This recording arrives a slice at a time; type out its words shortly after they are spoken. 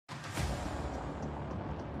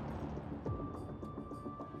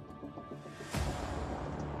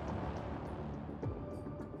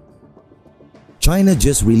China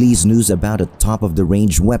just released news about a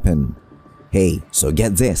top-of-the-range weapon. Hey, so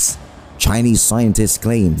get this. Chinese scientists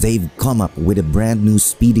claim they've come up with a brand new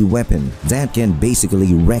speedy weapon that can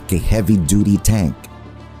basically wreck a heavy-duty tank.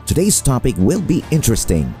 Today's topic will be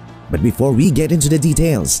interesting, but before we get into the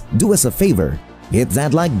details, do us a favor, hit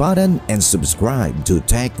that like button and subscribe to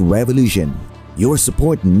Tech Revolution. Your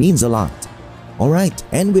support means a lot. Alright,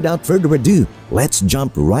 and without further ado, let's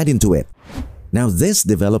jump right into it. Now, this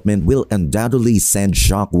development will undoubtedly send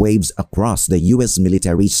shockwaves across the US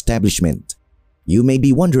military establishment. You may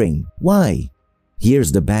be wondering, why?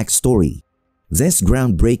 Here's the backstory. This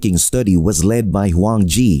groundbreaking study was led by Huang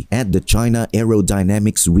Ji at the China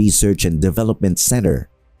Aerodynamics Research and Development Center.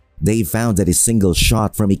 They found that a single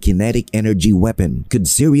shot from a kinetic energy weapon could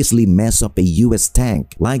seriously mess up a US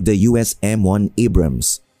tank like the US M1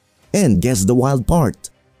 Abrams. And guess the wild part?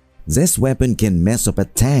 This weapon can mess up a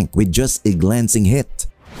tank with just a glancing hit.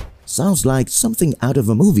 Sounds like something out of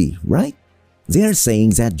a movie, right? They're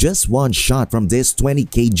saying that just one shot from this 20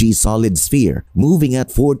 kg solid sphere, moving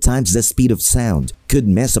at 4 times the speed of sound, could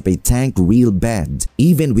mess up a tank real bad,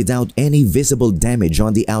 even without any visible damage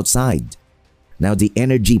on the outside. Now, the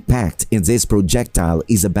energy packed in this projectile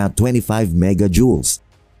is about 25 megajoules.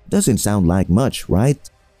 Doesn't sound like much, right?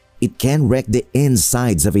 It can wreck the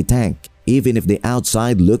insides of a tank, even if the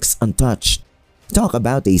outside looks untouched. Talk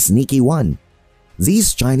about a sneaky one.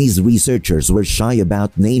 These Chinese researchers were shy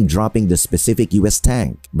about name-dropping the specific US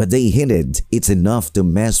tank, but they hinted it's enough to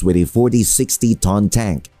mess with a 40-60 ton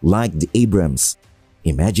tank like the Abrams.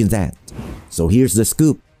 Imagine that. So here's the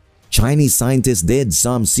scoop. Chinese scientists did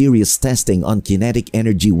some serious testing on kinetic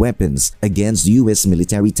energy weapons against US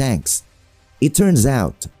military tanks. It turns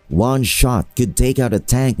out, one shot could take out a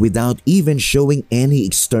tank without even showing any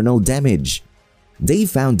external damage. They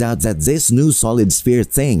found out that this new solid sphere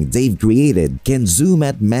thing they've created can zoom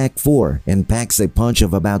at Mach 4 and packs a punch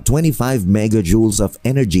of about 25 megajoules of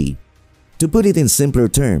energy. To put it in simpler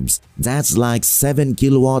terms, that's like 7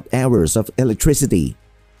 kilowatt hours of electricity.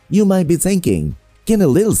 You might be thinking, can a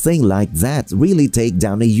little thing like that really take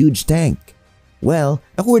down a huge tank? Well,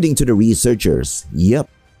 according to the researchers, yep.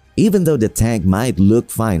 Even though the tank might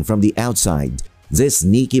look fine from the outside, this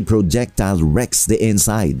sneaky projectile wrecks the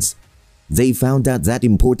insides. They found out that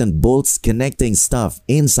important bolts connecting stuff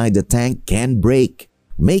inside the tank can break,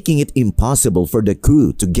 making it impossible for the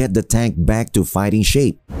crew to get the tank back to fighting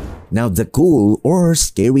shape. Now, the cool or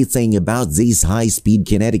scary thing about these high-speed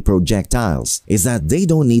kinetic projectiles is that they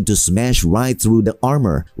don't need to smash right through the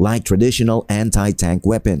armor like traditional anti-tank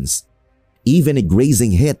weapons. Even a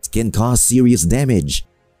grazing hit can cause serious damage.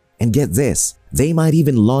 And get this, they might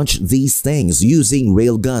even launch these things using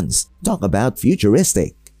railguns. Talk about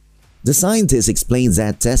futuristic. The scientists explained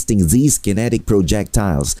that testing these kinetic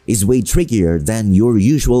projectiles is way trickier than your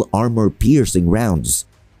usual armor-piercing rounds.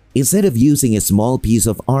 Instead of using a small piece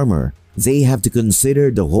of armor, they have to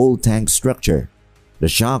consider the whole tank structure. The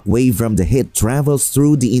shock wave from the hit travels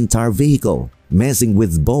through the entire vehicle, messing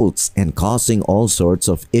with bolts and causing all sorts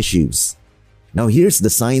of issues. Now here's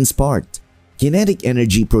the science part. Kinetic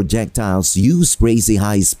energy projectiles use crazy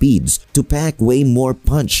high speeds to pack way more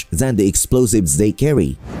punch than the explosives they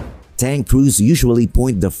carry. Tank crews usually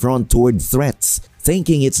point the front toward threats,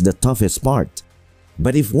 thinking it's the toughest part.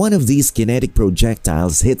 But if one of these kinetic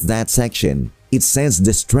projectiles hits that section, it sends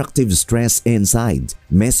destructive stress inside,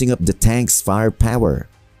 messing up the tank's firepower.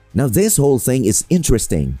 Now, this whole thing is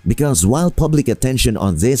interesting because while public attention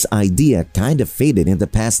on this idea kind of faded in the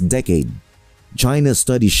past decade, China's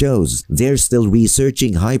study shows they're still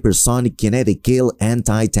researching hypersonic kinetic kill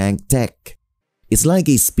anti-tank tech. It's like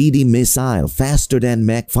a speedy missile faster than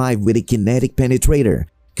Mach 5 with a kinetic penetrator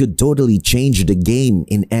could totally change the game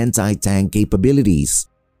in anti-tank capabilities.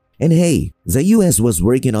 And hey, the US was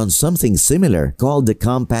working on something similar called the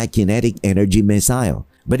Compact Kinetic Energy Missile,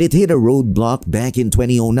 but it hit a roadblock back in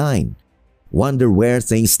 2009. Wonder where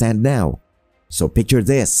things stand now. So picture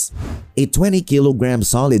this, a 20 kilogram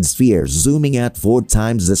solid sphere zooming at 4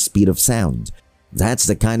 times the speed of sound. That's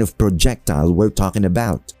the kind of projectile we're talking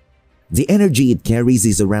about. The energy it carries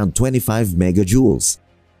is around 25 megajoules.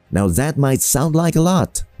 Now that might sound like a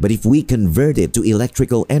lot, but if we convert it to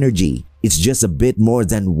electrical energy, it's just a bit more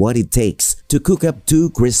than what it takes to cook up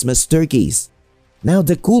 2 Christmas turkeys. Now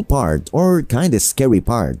the cool part, or kinda scary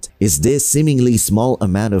part, is this seemingly small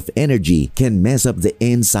amount of energy can mess up the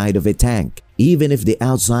inside of a tank, even if the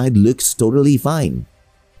outside looks totally fine.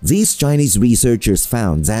 These Chinese researchers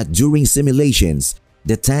found that during simulations,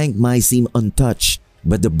 the tank might seem untouched,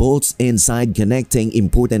 but the bolts inside connecting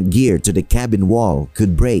important gear to the cabin wall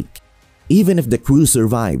could break. Even if the crew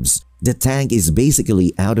survives, the tank is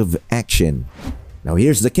basically out of action. Now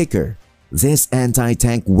here's the kicker. This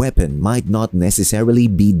anti-tank weapon might not necessarily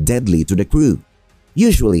be deadly to the crew.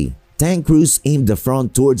 Usually, tank crews aim the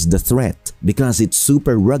front towards the threat because it's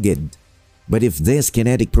super rugged. But if this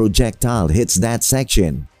kinetic projectile hits that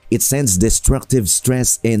section, it sends destructive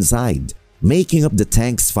stress inside, making up the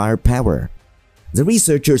tank's firepower. The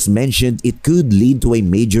researchers mentioned it could lead to a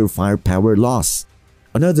major firepower loss.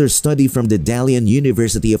 Another study from the Dalian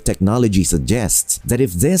University of Technology suggests that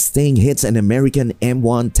if this thing hits an American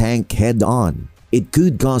M1 tank head-on, it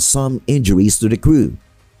could cause some injuries to the crew.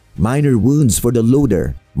 Minor wounds for the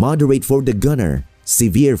loader, moderate for the gunner,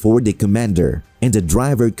 severe for the commander, and the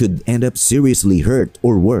driver could end up seriously hurt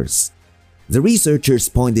or worse. The researchers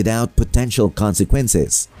pointed out potential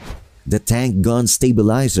consequences. The tank gun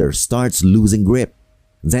stabilizer starts losing grip.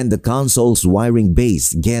 Then the console's wiring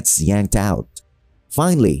base gets yanked out.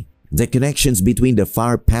 Finally, the connections between the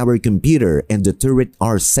firepower computer and the turret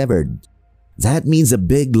are severed. That means a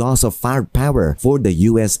big loss of firepower for the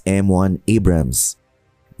US M1 Abrams.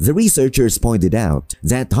 The researchers pointed out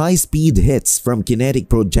that high-speed hits from kinetic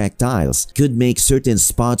projectiles could make certain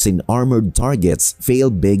spots in armored targets fail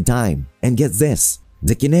big time. And get this,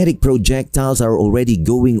 the kinetic projectiles are already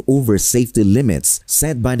going over safety limits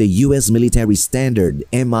set by the US military standard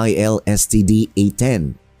MIL-STD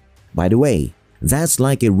 810. By the way, that's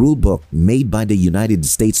like a rulebook made by the United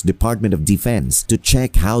States Department of Defense to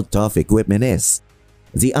check how tough equipment is.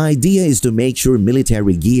 The idea is to make sure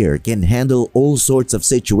military gear can handle all sorts of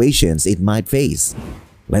situations it might face.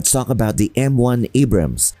 Let's talk about the M1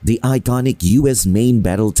 Abrams, the iconic US main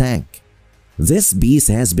battle tank. This beast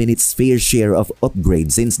has been its fair share of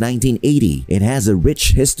upgrades since 1980 and has a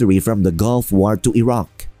rich history from the Gulf War to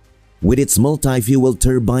Iraq. With its multi-fuel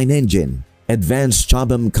turbine engine, advanced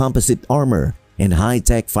Chobham composite armor, and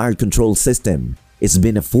high-tech fire control system, it's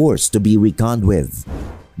been a force to be reckoned with.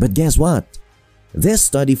 But guess what? This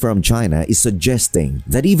study from China is suggesting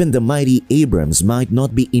that even the mighty Abrams might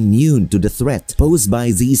not be immune to the threat posed by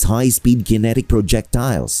these high-speed kinetic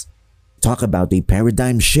projectiles. Talk about a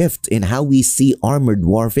paradigm shift in how we see armored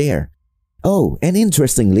warfare. Oh, and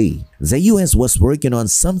interestingly, the US was working on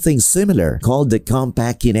something similar called the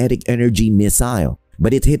Compact Kinetic Energy Missile,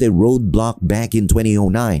 but it hit a roadblock back in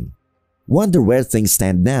 2009. Wonder where things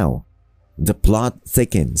stand now. The plot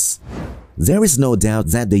thickens. There is no doubt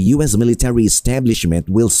that the US military establishment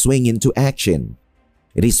will swing into action.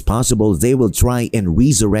 It is possible they will try and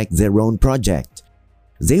resurrect their own project.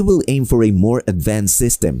 They will aim for a more advanced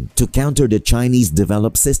system to counter the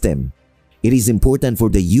Chinese-developed system. It is important for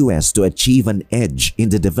the US to achieve an edge in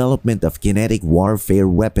the development of kinetic warfare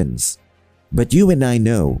weapons. But you and I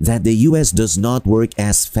know that the US does not work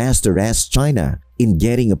as faster as China in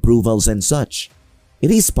getting approvals and such.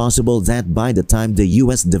 It is possible that by the time the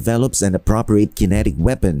US develops an appropriate kinetic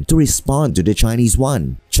weapon to respond to the Chinese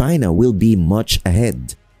one, China will be much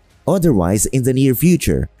ahead. Otherwise, in the near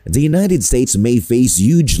future, the United States may face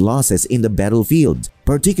huge losses in the battlefield,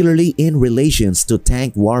 particularly in relations to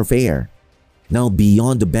tank warfare. Now,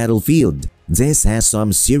 beyond the battlefield, this has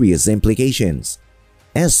some serious implications.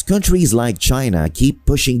 As countries like China keep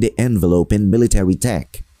pushing the envelope in military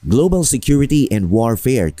tech, global security and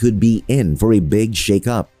warfare could be in for a big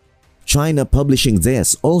shakeup. China publishing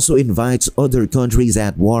this also invites other countries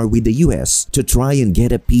at war with the US to try and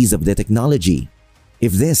get a piece of the technology.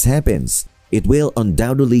 If this happens, it will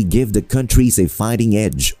undoubtedly give the countries a fighting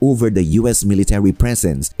edge over the US military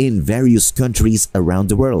presence in various countries around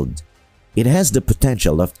the world. It has the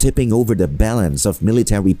potential of tipping over the balance of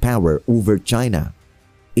military power over China.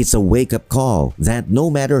 It's a wake-up call that no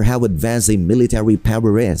matter how advanced a military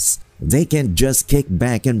power is, they can't just kick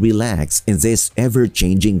back and relax in this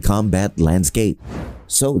ever-changing combat landscape.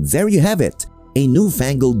 So there you have it, a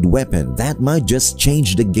newfangled weapon that might just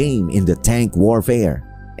change the game in the tank warfare.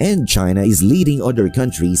 And China is leading other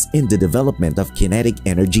countries in the development of kinetic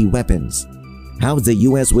energy weapons. How the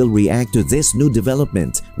US will react to this new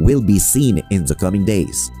development will be seen in the coming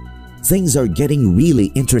days. Things are getting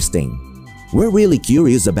really interesting. We're really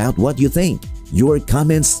curious about what you think. Your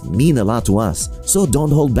comments mean a lot to us, so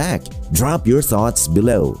don't hold back. Drop your thoughts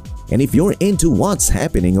below. And if you're into what's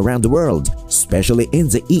happening around the world, especially in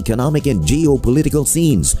the economic and geopolitical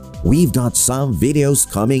scenes, we've got some videos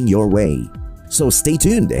coming your way. So stay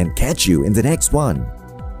tuned and catch you in the next one.